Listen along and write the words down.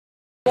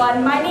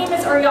My name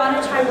is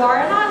Ariana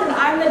Chaivaranon, and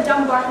I'm the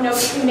Dumbarton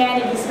Oaks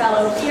Humanities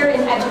Fellow here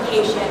in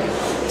Education.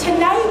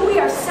 Tonight we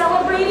are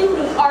celebrating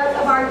the art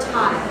of our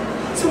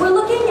time. So we're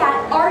looking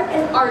at art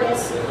and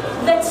artists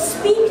that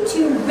speak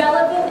to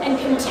relevant and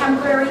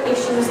contemporary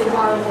issues in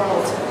our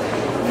world.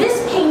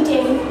 This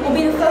painting will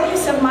be the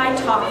focus of my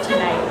talk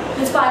tonight.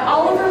 It's by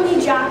Oliver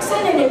Lee Jackson,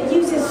 and it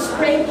uses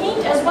spray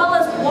paint as well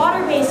as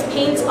water-based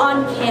paints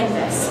on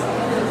canvas.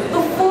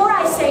 Before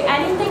I say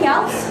anything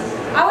else,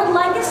 I would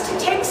like us to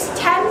take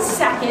 10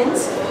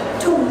 seconds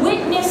to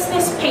witness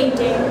this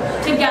painting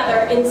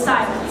together in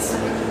silence.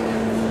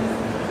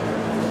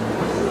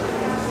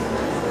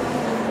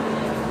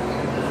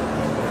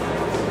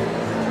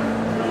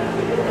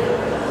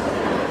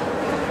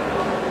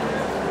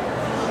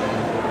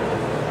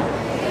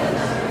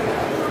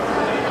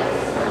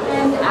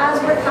 And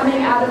as we're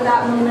coming out of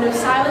that moment of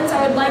silence,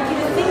 I would like you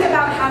to think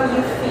about how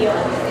you feel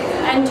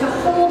and to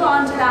hold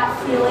on to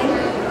that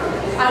feeling.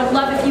 I would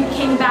love if you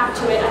came back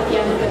to it at the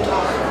end of the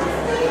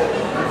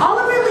talk.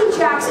 Oliver Lee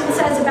Jackson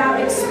says about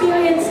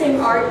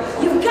experiencing art,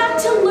 you've got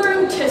to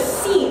learn to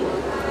see,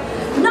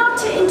 not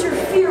to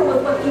interfere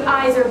with what the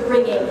eyes are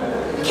bringing.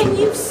 Can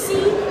you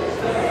see?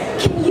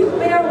 Can you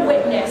bear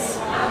witness?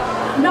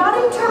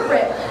 Not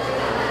interpret.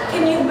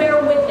 Can you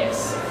bear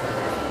witness?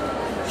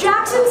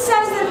 Jackson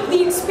says that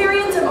the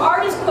experience of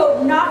art is,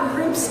 quote, not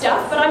group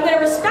stuff, but I'm going to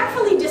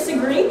respectfully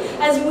disagree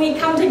as we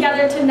come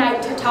together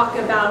tonight to talk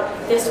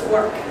about this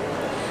work.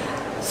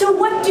 So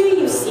what do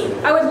you see?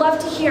 I would love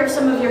to hear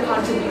some of your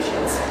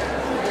contributions.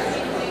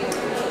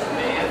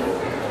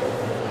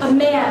 A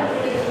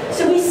man.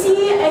 So we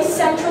see a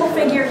central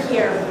figure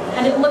here,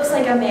 and it looks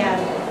like a man.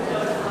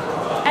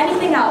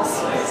 Anything else?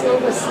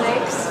 Silver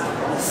snakes.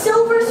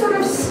 Silver sort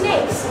of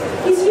snakes.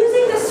 He's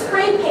using the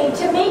spray paint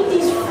to make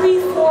these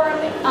free-form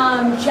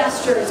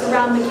gestures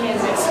around the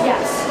canvas.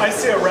 Yes? I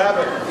see a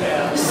rabbit.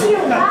 You see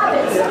a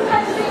rabbit. Some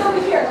kind of thing over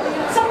here.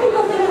 Some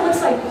people think it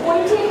looks like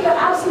pointing, but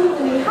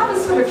absolutely we have a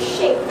sort of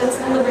shape that's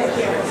deliberate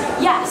here.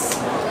 Yes?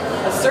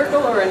 A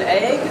circle or an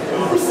egg?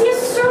 We see a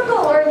circle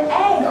or an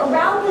egg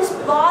around this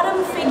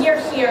bottom figure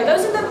here.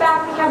 Those in the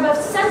back, we have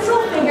a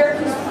central figure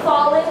who's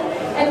fallen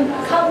and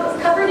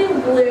covered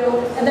in blue,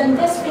 and then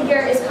this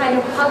figure is kind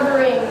of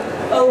hovering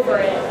over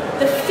it.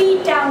 The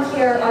feet down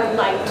here are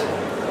light.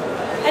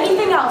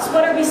 Anything else?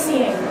 What are we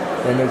seeing?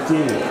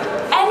 Energy.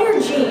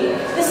 Energy.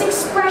 This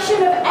expression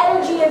of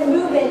energy and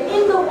movement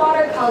in the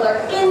watercolor,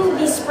 in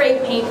the spray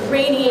paint,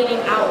 radiating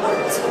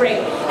outwards.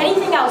 Great.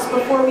 Anything else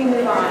before we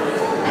move on?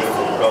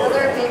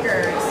 Other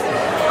figures.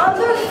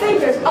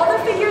 Other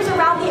figures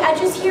around the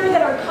edges here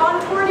that are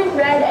contoured in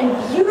red and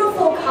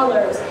beautiful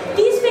colors.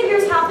 These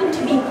figures happen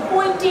to be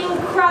pointing,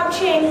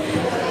 crouching.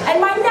 And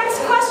my next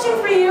question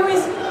for you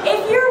is,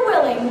 if you're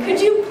willing, could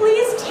you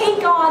please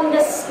take on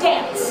the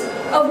stance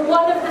of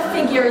one of the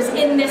figures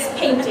in this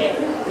painting?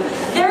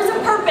 There's a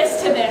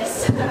purpose to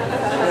this.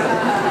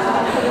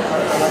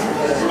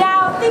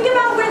 Now, think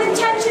about where the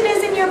tension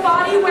is in your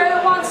body, where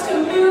it wants to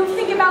move.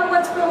 Think about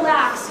what's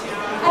relaxed.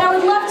 And I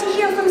would love to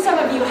hear from some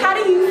of you. How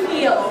do you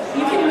feel?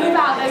 You can move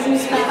out as you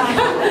speak.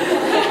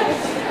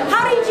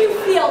 How did you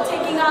feel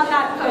taking on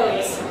that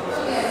pose?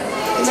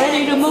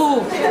 Ready to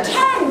move.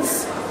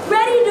 Tense.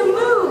 Ready to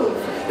move.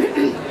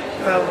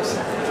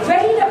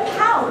 Ready to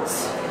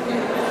pounce.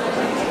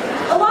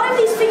 A lot of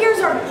these figures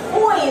are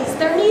poised.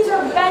 Their knees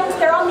are bent.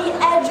 They're on the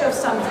edge of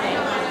something.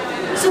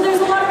 So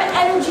there's a lot of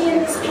energy in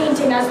this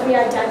painting as we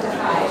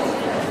identified.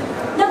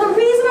 Now the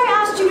reason I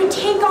asked you to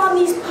take on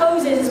these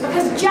poses is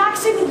because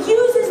Jackson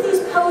uses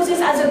these poses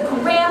as a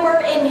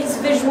grammar in his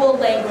visual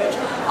language.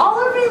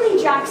 Oliver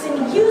Lee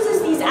Jackson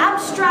uses these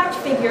abstract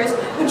figures,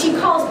 which he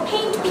calls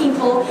paint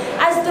people,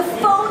 as the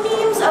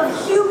phonemes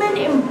of human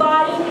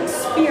embodied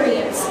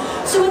experience.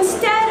 So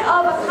instead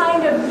of a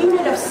kind of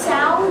unit of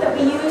sound that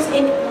we use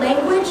in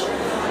language,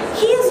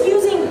 he is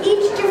using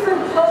each different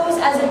pose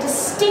as a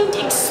distinct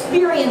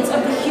experience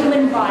of the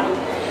human body.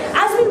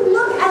 As we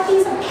look at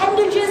these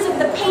appendages of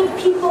the paint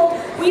people,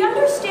 we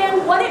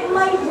understand what it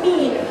might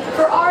mean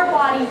for our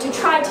body to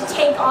try to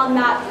take on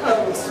that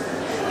pose.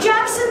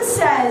 Jackson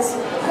says,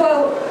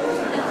 quote,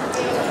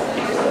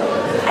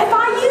 if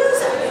I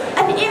use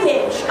an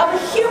image of a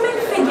human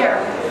figure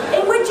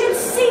in which it's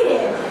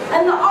seated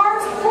and the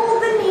arms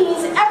hold the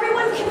knees,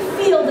 everyone can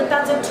feel that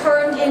that's a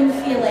turned-in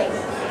feeling.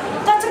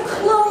 That's a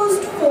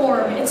closed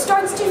form. It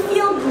starts to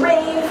feel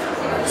grave,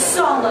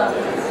 solemn.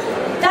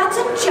 That's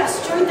a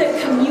gesture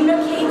that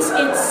communicates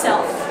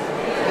itself.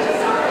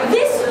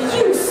 This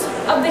use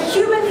of the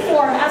human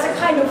form as a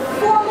kind of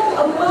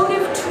formal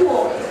emotive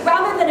tool,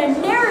 rather than a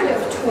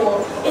narrative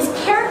tool, is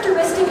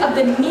characteristic of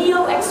the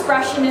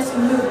neo-expressionist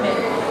movement,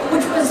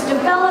 which was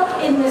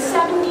developed in the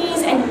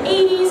 70s and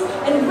 80s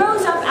and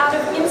rose up out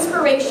of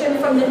inspiration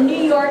from the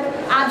New York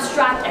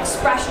abstract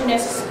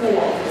expressionist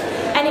school.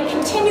 And it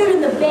continued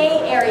in the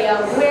Bay Area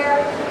where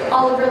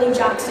Oliver Lee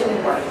Jackson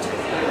worked.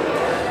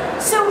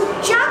 So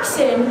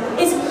Jackson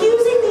is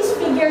using these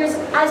figures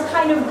as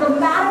kind of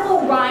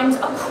grammatical rhymes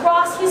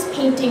across his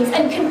paintings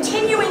and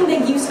continuing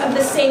the use of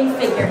the same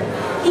figure.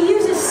 He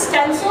uses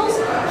stencils.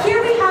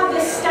 Here we have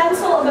this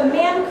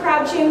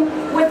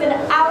painting with an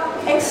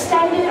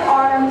extended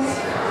arm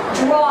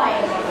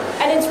drawing,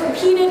 and it's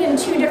repeated in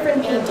 2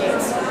 different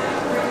paintings.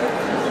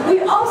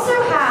 We also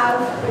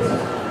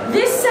have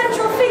this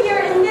central figure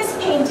in this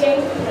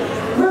painting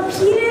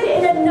repeated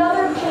in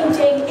another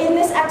painting in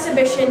this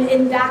exhibition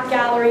in that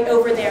gallery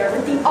over there,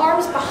 with the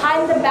arms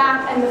behind the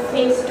back and the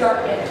face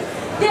darkened.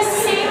 This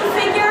same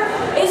figure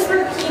is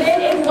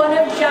repeated in one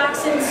of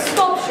Jackson's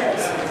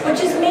sculptures,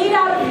 which is made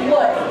out of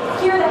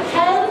wood. Here the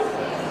head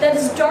that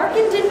is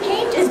darkened in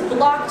paint is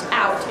blocked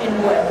out in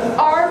wood. The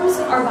arms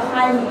are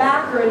behind the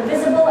back or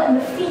invisible, and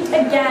the feet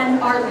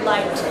again are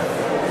light.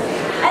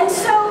 And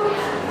so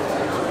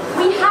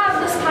we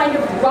have this kind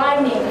of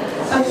rhyming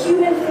of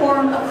human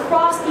form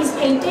across these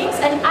paintings,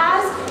 and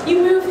as you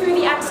move through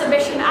the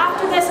exhibition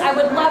after this, I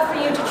would love for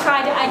you to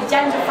try to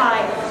identify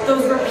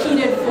those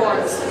repeated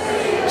forms.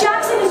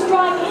 Jackson is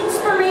drawing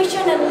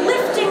inspiration and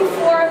lifting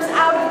forms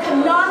out of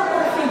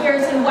canonical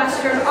figures in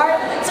Western art,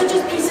 such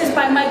as pieces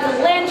by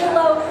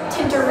Michelangelo,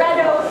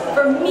 Tintoretto,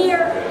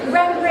 Vermeer,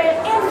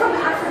 Rembrandt, and from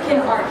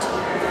African art.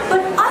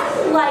 But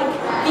unlike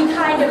the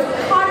kind of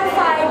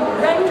codified,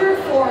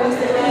 rendered forms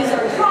that these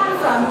are drawn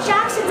from,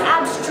 Jackson's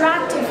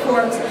abstracted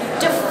forms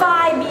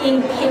defy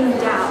being pinned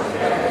down.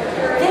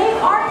 They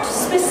aren't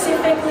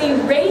specifically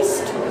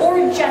raced or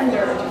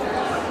gendered,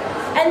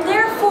 and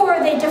therefore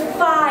they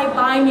defy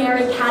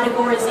binary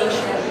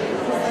categorization.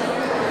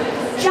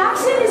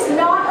 Jackson is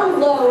not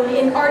alone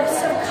in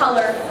artists of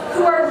color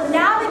who are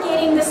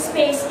navigating the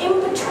space in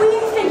between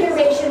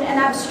figuration and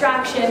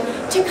abstraction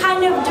to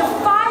kind of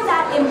defy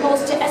that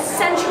impulse to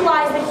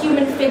essentialize the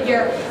human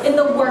figure in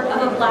the work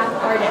of a Black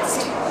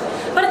artist.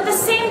 But at the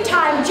same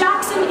time,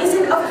 Jackson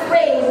isn't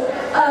afraid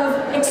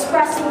of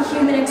expressing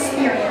human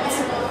experience.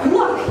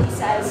 Look, he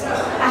says,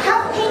 I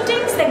have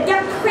paintings that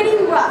get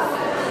pretty rough.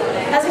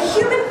 As a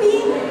human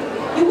being,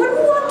 you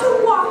wouldn't want to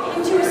walk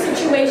into a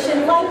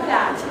situation like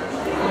that.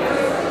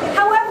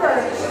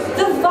 However,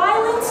 the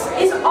violence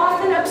is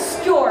often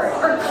obscure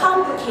or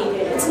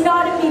complicated. It's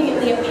not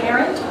immediately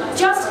apparent,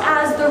 just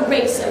as the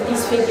race of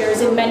these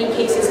figures in many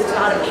cases is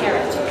not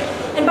apparent.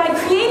 And by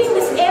creating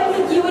this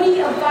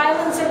ambiguity of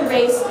violence and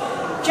race,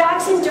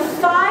 Jackson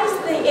defies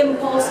the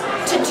impulse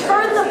to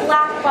turn the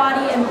Black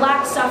body and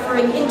Black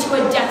suffering into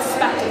a death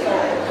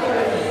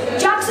spectacle.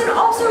 Jackson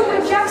also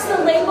rejects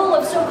the label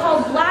of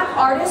so-called Black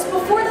artist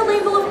before the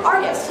label of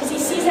artist, as he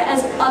sees it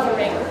as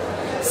othering.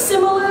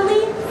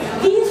 Similarly,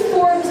 these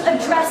forms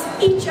address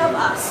each of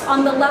us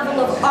on the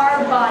level of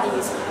our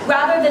bodies,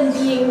 rather than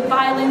being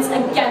violence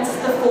against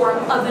the form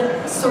of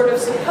a sort of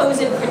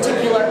supposed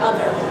particular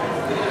other.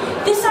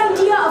 This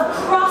idea of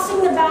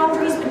crossing the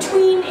boundaries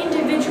between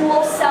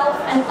individual, self,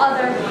 and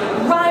other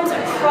rhymes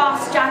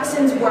across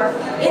Jackson's work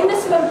in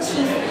this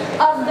motif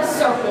of the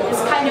circle,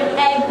 this kind of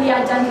egg we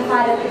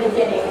identified at the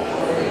beginning.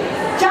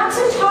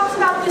 Jackson talks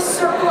about this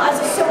circle as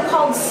a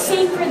so-called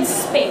sacred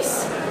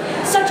space,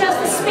 such as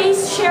the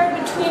space shared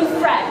between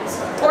friends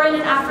or in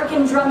an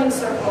African drumming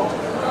circle.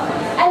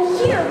 And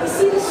here we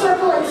see the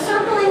circle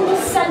encircling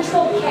the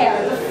central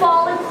pair, the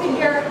fallen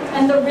figure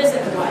and the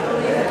risen one.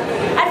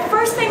 At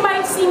first they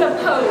might seem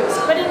opposed,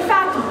 but in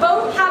fact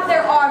both have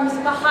their arms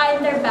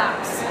behind their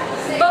backs.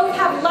 Both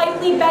have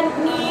lightly bent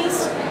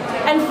knees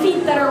and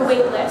feet that are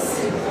weightless.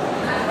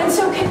 And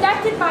so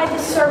connected by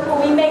this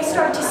circle, we may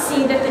start to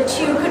see that the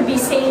two could be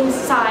same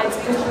sides,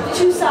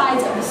 two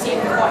sides of the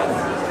same coin.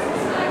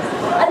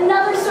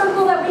 Another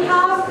circle that we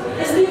have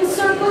is the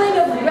encircling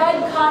of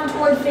red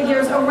contoured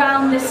figures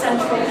around this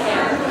central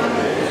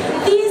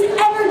pair. These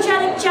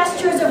energetic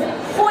gestures of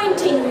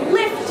pointing,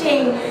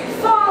 lifting,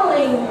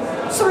 falling,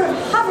 sort of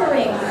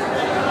hovering,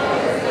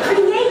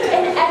 create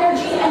an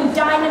energy and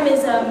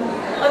dynamism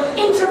of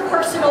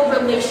interpersonal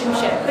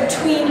relationship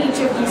between each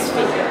of these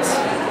figures.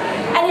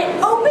 And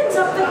it opens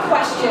up the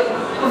question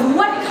of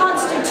what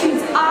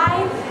constitutes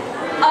I,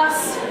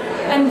 us,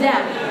 and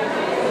them.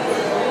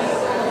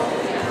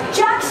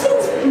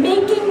 Jackson's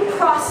making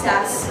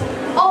process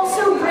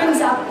also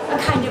brings up a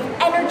kind of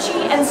energy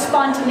and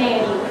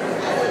spontaneity.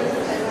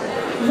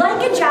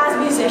 Like a jazz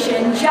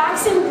musician,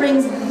 Jackson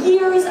brings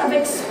years of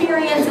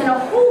experience and a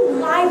whole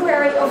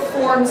library of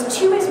forms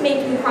to his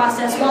making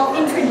process while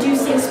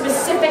introducing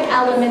specific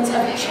elements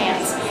of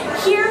chance.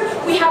 Here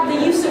we have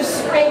the use of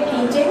spray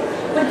painting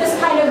with this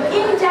kind of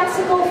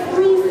indexical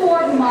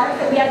free-form mark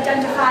that we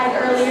identified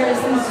earlier as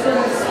these sort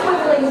of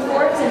squiggling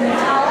forms in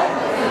metallic.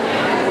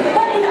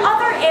 But in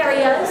other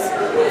areas,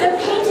 the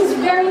paint is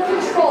very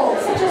controlled,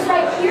 such as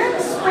right here,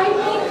 the spray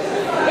paint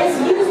is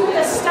used with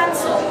a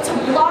stencil to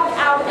block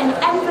out and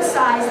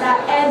emphasize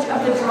that edge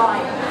of the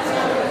drawing.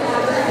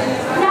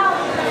 Now,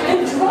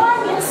 the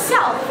drawing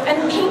itself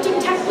and painting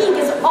technique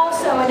is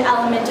also an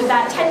element of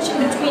that tension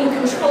between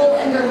control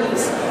and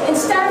release.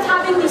 Instead of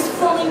having these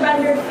fully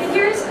rendered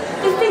figures,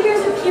 the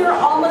figures appear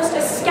almost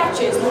as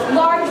sketches with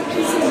large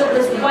pieces of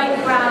this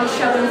white-brown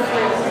showing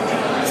through.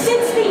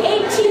 Since the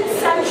 18th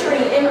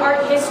century in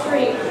art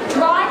history,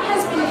 drawing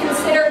has been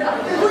considered a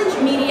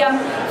privileged medium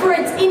for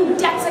its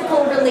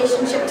indexical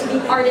relationship to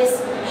the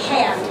artist's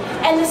hand,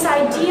 and this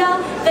idea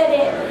that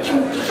it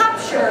can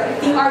capture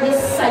the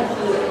artist's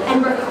psyche and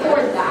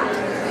record that.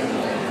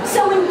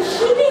 So in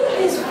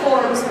keeping his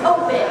forms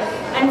open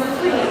and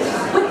free,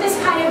 with this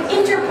kind of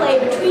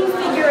interplay between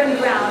figure and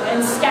ground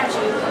and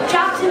sketchy,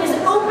 Jackson is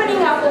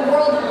opening up a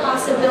world of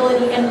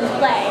possibility and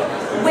play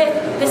with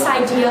this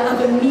idea of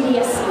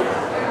immediacy.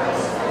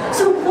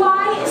 So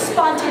why is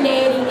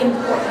spontaneity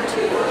important?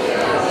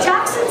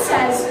 Jackson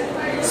says,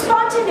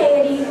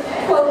 spontaneity,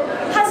 quote,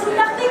 has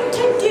nothing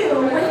to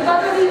do with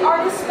whether the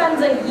artist spends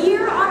a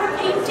year on a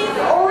painting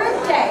or a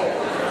day,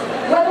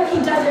 whether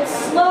he does it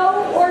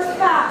slow or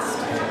fast,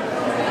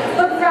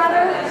 but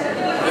rather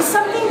is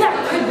something that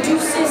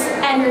produces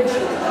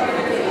energy,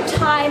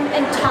 time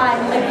and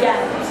time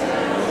again.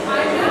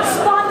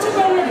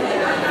 Spontaneity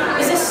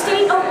is a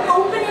state of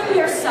opening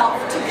yourself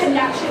to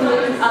connection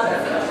with the other.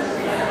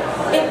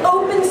 It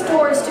opens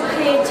doors to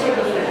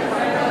creativity,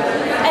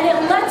 and it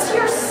lets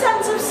your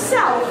sense of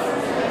self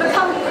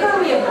become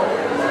permeable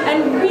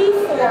and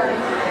reform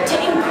to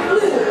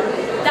include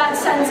that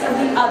sense of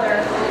the other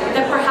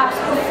that perhaps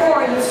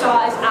before you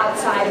saw as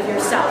outside of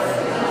yourself.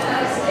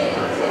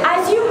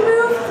 As you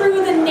move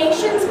through the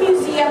Nation's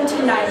Museum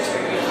tonight,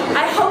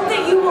 I hope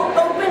that you will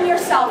open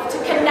yourself to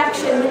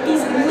connection with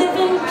these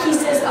living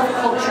pieces of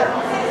culture.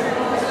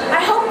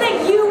 I hope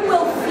that you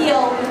will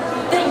feel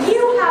that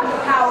you have the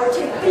power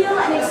to feel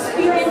and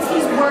experience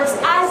these works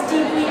as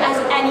deeply as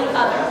any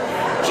other.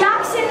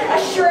 Jackson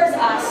assures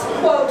us,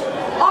 quote,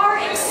 our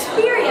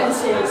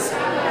experiences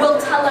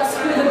will tell us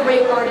who the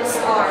great artists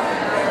are.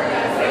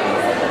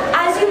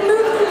 As you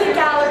move through the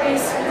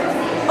galleries,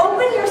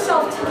 open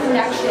yourself to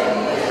connection,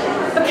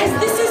 because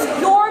this is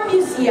your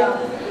museum,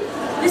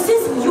 this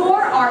is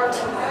your art,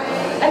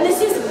 and this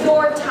is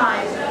your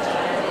time.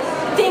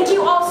 Thank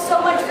you all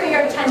so much for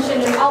your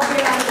attention, and I'll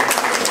be around.